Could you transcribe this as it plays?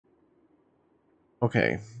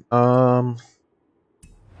Okay. Well,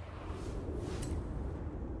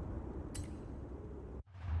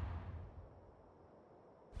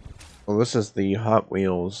 this is the Hot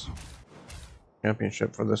Wheels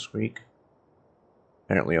Championship for this week.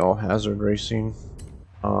 Apparently all hazard racing.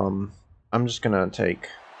 I'm just gonna take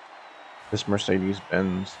this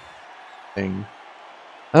Mercedes-Benz thing.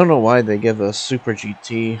 I don't know why they give us Super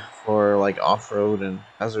GT for like off-road and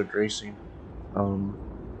hazard racing. I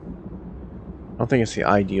don't think it's the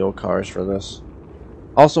ideal cars for this.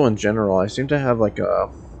 Also, in general, I seem to have like a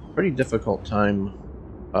pretty difficult time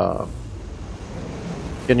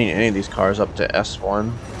getting any of these cars up to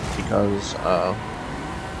S1 because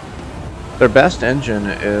their best engine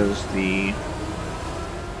is the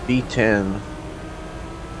V10,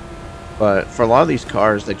 but for a lot of these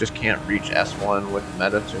cars, they just can't reach S1 with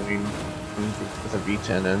meta tuning with a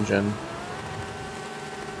V10 engine.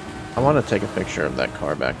 I want to take a picture of that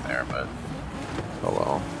car back there, but oh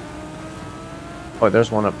well. Oh,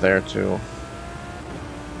 there's one up there too.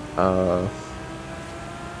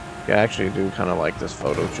 Yeah, I actually do kind of like this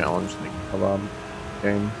photo challenge thing collab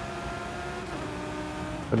game.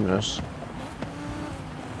 Goodness.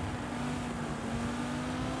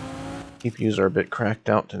 CPUs are a bit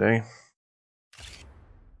cracked out today.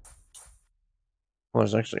 Well,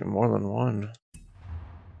 there's actually more than one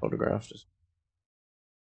photograph.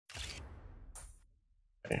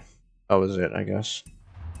 Okay. That was it, I guess.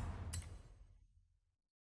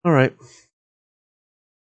 Alright.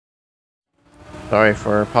 Sorry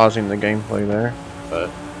for pausing the gameplay there, but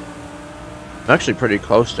I'm actually pretty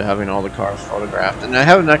close to having all the cars photographed. And I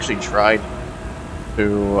haven't actually tried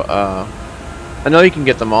to, I know you can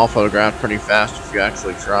get them all photographed pretty fast if you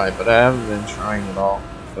actually try, but I haven't been trying at all.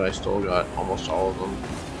 But I still got almost all of them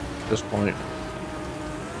at this point.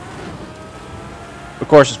 Of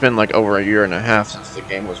course, it's been like over a year and a half since the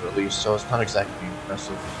game was released, so it's not exactly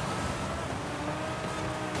impressive.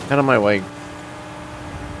 Out of my way.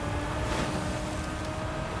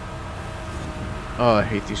 Oh, I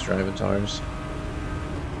hate these drivatars.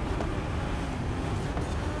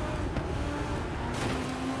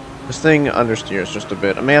 This thing understeers just a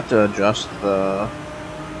bit. I may have to adjust the...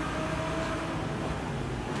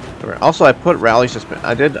 Also, I put rally suspension.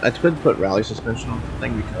 I could put rally suspension on the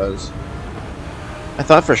thing because I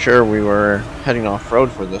thought for sure we were heading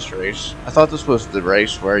off-road for this race. I thought this was the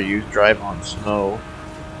race where you drive on snow,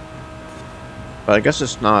 but I guess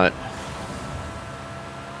it's not.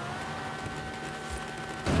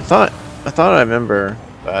 I thought I remember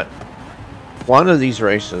that one of these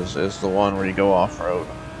races is the one where you go off-road.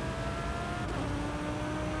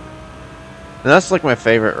 And that's like my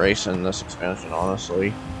favorite race in this expansion,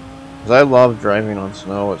 honestly. Because I love driving on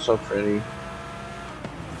snow, it's so pretty.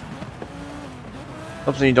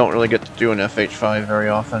 Something you don't really get to do in FH5 very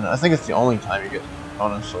often. I think it's the only time you get to do it,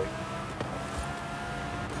 honestly.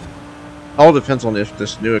 All depends on if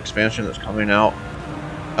this new expansion that's coming out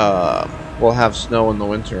will have snow in the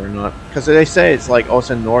winter or not. Because they say it's like, oh, it's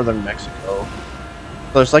in northern Mexico.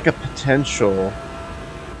 So there's like a potential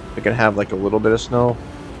it could have like a little bit of snow.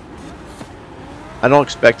 I don't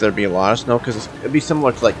expect there to be a lot of snow because it'd be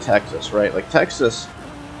similar to like Texas, right? Like Texas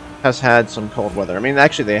has had some cold weather. I mean,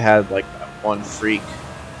 actually they had like one freak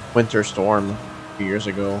winter storm a few years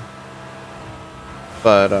ago.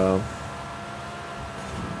 But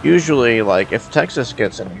usually, like, if Texas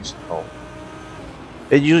gets any snow,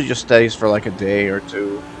 it usually just stays for like a day or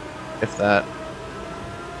two, if that.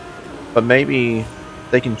 But maybe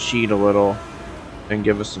they can cheat a little and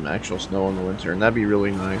give us some actual snow in the winter, and that'd be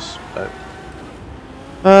really nice. But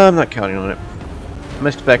I'm not counting on it. I'm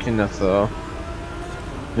expecting that the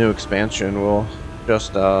new expansion will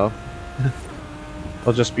just will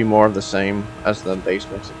just be more of the same as the base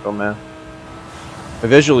Mexico map.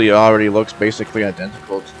 Visually, it already looks basically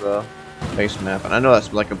identical to the base map, and I know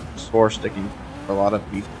that's like a sore sticking for a lot of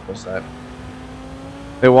people, was that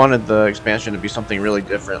they wanted the expansion to be something really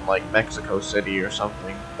different, like Mexico City or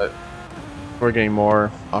something, but we're getting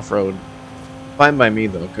more off-road. Fine by me,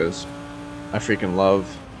 though, because I freaking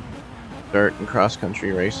love dirt and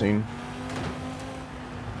cross-country racing.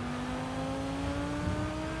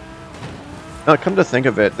 Now, come to think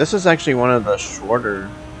of it, this is actually one of the shorter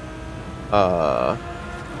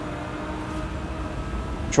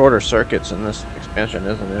circuits in this expansion,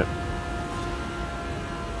 isn't it?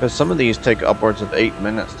 Because some of these take upwards of 8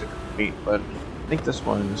 minutes to complete, but I think this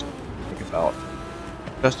one is take about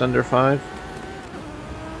just under 5.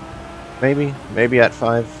 Maybe at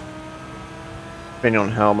 5, depending on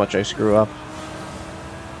how much I screw up.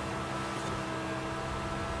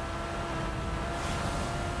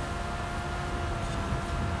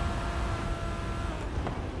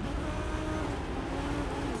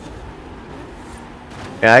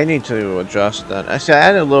 Yeah, I need to adjust that. I see I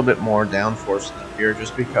added a little bit more downforce in the rear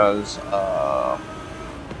just because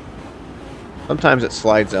sometimes it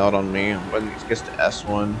slides out on me when it gets to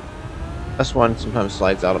S1. S1 sometimes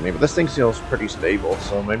slides out on me, but this thing feels pretty stable,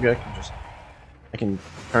 so maybe I can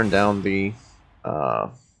turn down the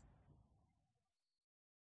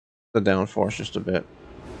downforce just a bit.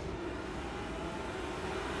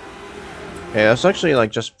 Yeah, it's actually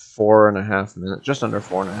like just 4.5 minutes, just under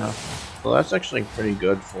 4.5. So that's actually pretty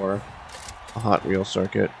good for a Hot Wheel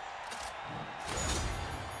circuit.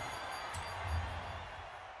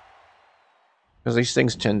 Because these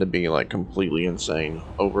things tend to be like completely insane,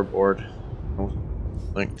 overboard.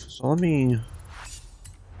 So let me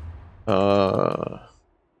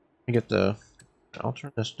get the. I'll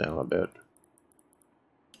turn this down a bit.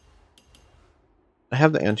 I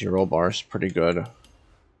have the anti-roll bars pretty good.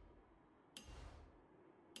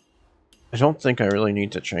 I don't think I really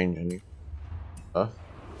need to change any.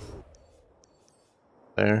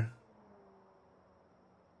 There.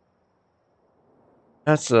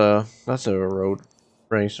 That's a road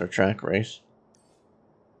race or track race.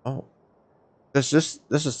 Oh, this is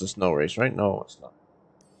the snow race, right? No, it's not.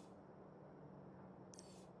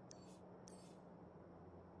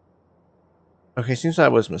 Okay, seems I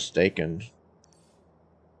was mistaken.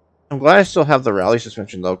 I'm glad I still have the rally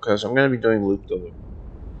suspension though, because I'm gonna be doing loop to loop,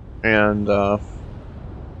 and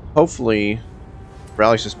hopefully,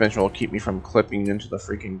 rally suspension will keep me from clipping into the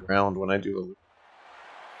freaking ground when I do the loop.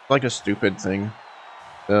 It's like a stupid thing.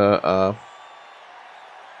 The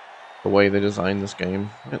way they designed this game.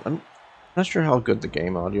 I'm not sure how good the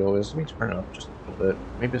game audio is. Let me turn it up just a little bit.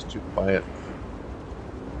 Maybe it's too quiet.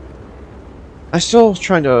 I'm still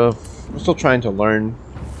trying to learn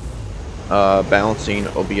balancing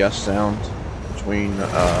OBS sound between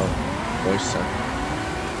voice and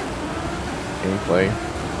gameplay.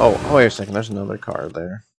 Oh, wait a second. There's another car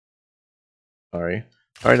there. Sorry.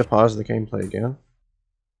 Sorry to pause the gameplay again.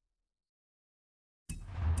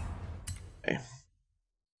 Okay.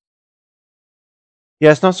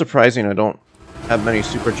 Yeah, it's not surprising I don't have many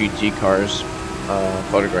Super GT cars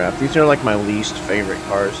photographed. These are like my least favorite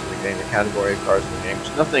cars in the game, the category of cars in the game.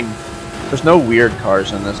 There's no weird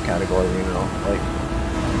cars in this category, you know, like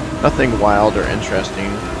nothing wild or interesting.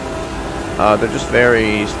 They're just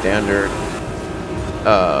very standard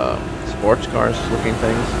sports cars looking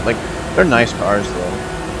things. Like, they're nice cars though.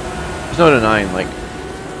 There's no denying, like,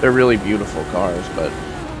 they're really beautiful cars, but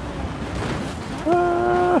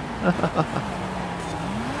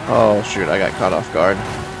oh shoot, I got caught off guard.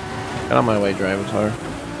 Get on my way, Drivatar.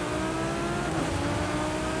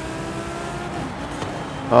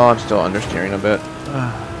 Oh, I'm still understeering a bit.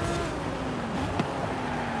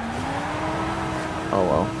 Oh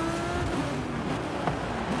well.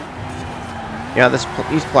 Yeah, these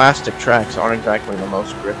plastic tracks aren't exactly the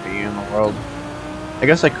most grippy in the world. I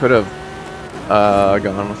guess I could have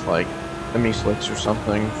gone with like semi-slicks or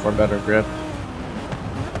something for better grip.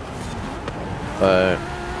 But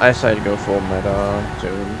I decided to go full meta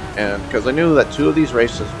tune, and because I knew that 2 of these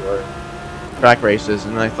races were track races,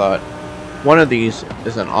 and I thought one of these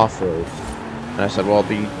is an off-road, and I said, well,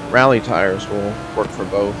 the rally tires will work for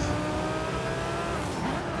both.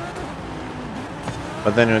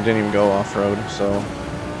 But then it didn't even go off-road, so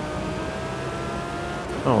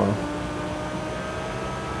oh well.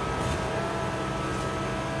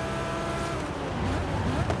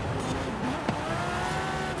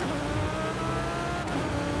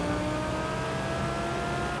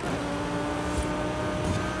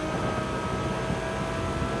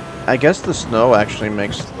 I guess the snow actually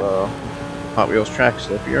makes the Hot Wheels track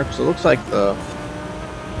slippier, because it looks like the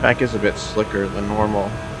track is a bit slicker than normal.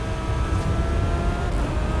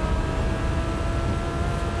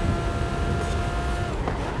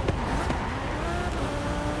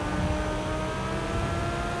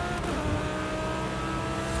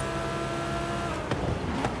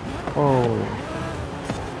 Oh.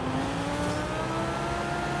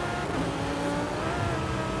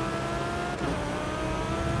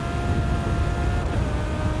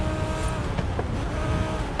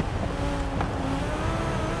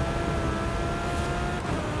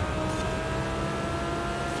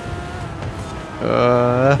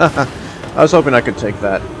 I was hoping I could take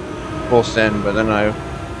that full send, but then I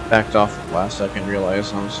backed off at the last second,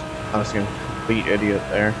 realized I was a complete idiot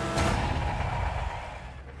there.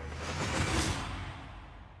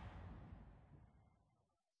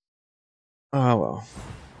 Oh well.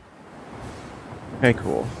 Okay,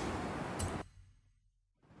 cool.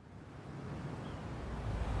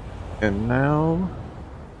 And now,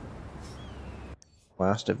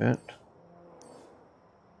 last event.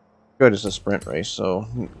 Good, it's a sprint race, so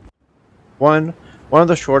 1 One of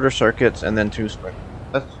the shorter circuits and then 2 sprints.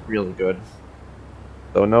 That's really good.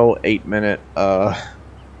 So no 8-minute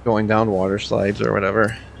going down water slides or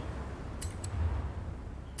whatever.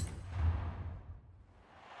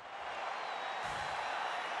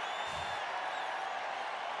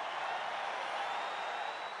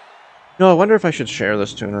 No, I wonder if I should share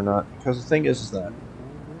this tune or not, because the thing is that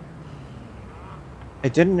I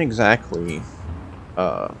didn't exactly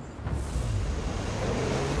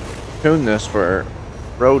tune this for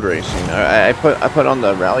road racing. I put on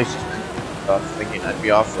the rally suspension stuff, thinking I'd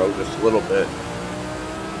be off road just a little bit.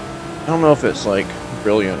 I don't know if it's like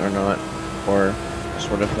brilliant or not, or this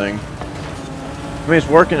sort of thing. I mean, it's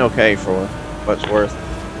working okay for what it's worth.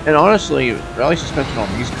 And honestly, rally suspension on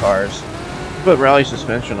these cars, you put rally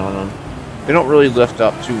suspension on them, they don't really lift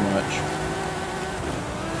up too much.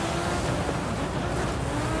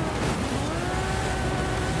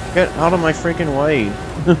 Get out of my freaking way.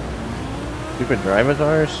 Stupid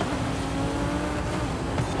drivatars.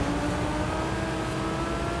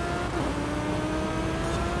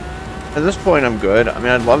 At this point, I'm good. I mean,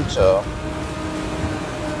 I'd love to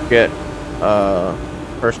get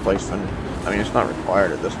first place finish. I mean, it's not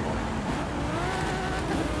required at this point.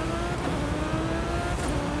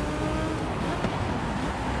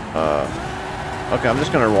 Okay, I'm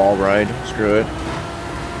just gonna wall ride. Screw it.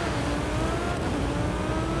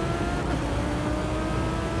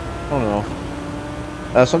 I don't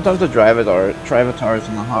know. Sometimes the drivatars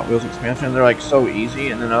in the Hot Wheels expansion, they're like so easy,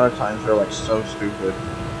 and then other times they're like so stupid.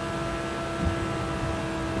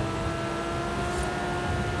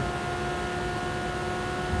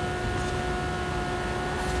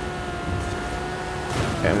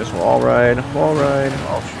 Okay, I'm just wall ride.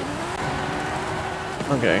 Oh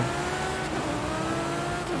shoot. Okay.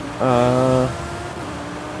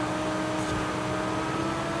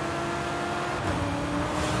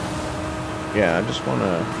 Yeah, I just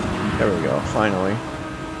wanna... There we go, finally.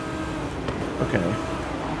 Okay.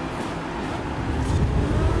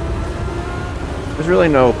 There's really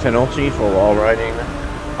no penalty for wall riding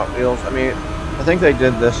Hot Wheels. I mean, I think they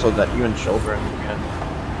did this so that even children can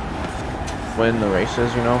win the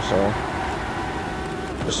races, you know, so...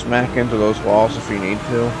 Just smack into those walls if you need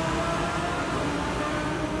to.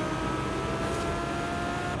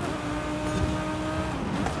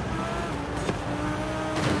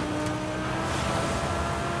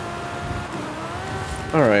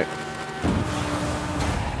 Alright.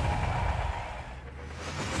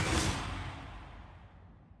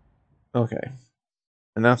 Okay.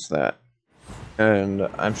 And that's that. And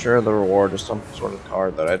I'm sure the reward is some sort of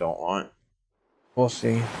card that I don't want. We'll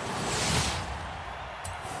see.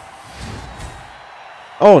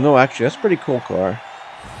 Oh, no, actually, that's a pretty cool car.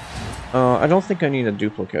 I don't think I need a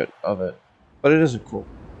duplicate of it. But it is a cool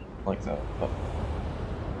like that.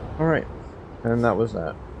 Alright. And that was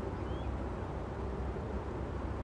that.